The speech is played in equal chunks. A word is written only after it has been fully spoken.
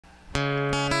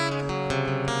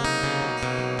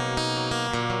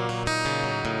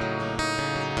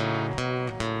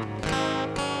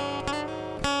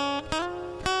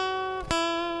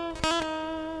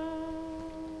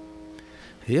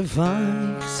If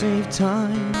I could save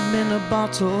time in a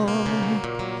bottle,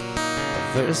 the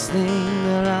first thing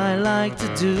that I like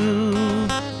to do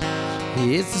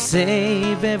is to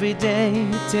save every day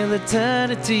till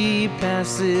eternity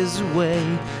passes away,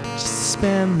 just to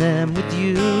spend them with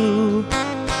you.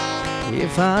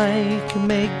 If I could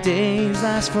make days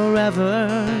last forever,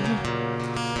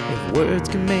 if words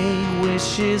can make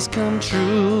wishes come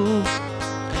true,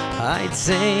 I'd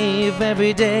save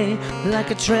every day like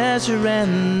a treasure,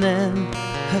 and then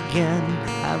again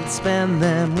I would spend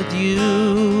them with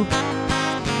you.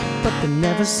 But there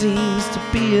never seems to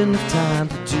be enough time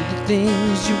to do the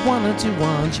things you wanna do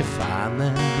once you find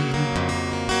them.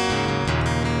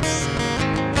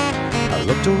 I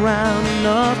looked around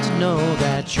enough to know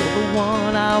that you're the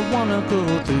one I wanna go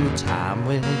through time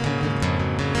with.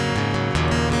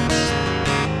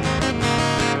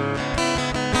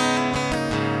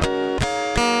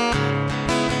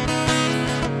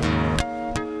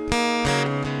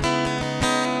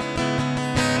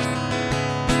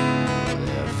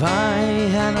 If I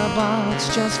had a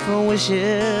box just for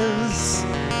wishes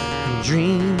and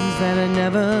dreams that had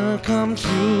never come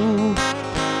true,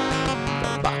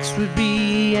 the box would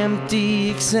be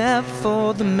empty except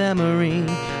for the memory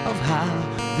of how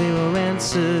they were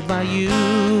answered by you.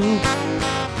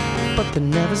 But there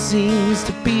never seems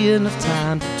to be enough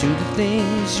time to do the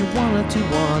things you wanna do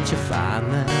once you find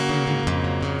them.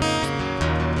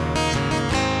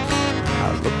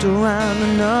 Looked around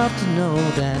enough to know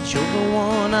that you're the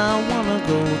one I wanna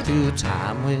go through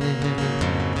time with.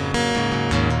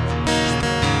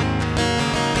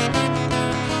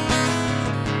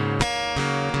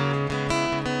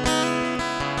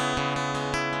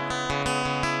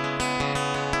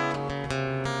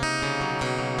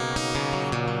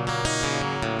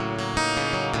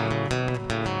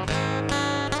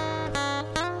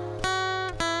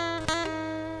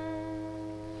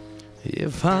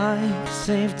 If I could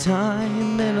save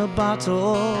time in a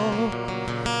bottle,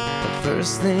 the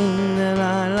first thing that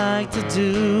I like to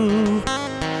do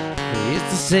is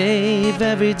to save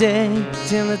every day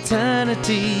till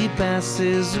eternity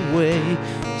passes away,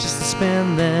 just to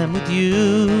spend them with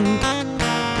you.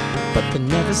 But there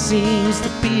never seems to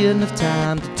be enough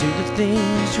time to do the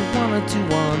things you wanna do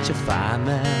once you find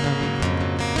them.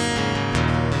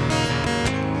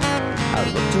 I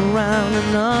looked around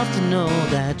enough to know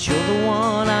that you're the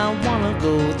one I wanna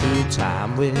go through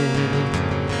time with.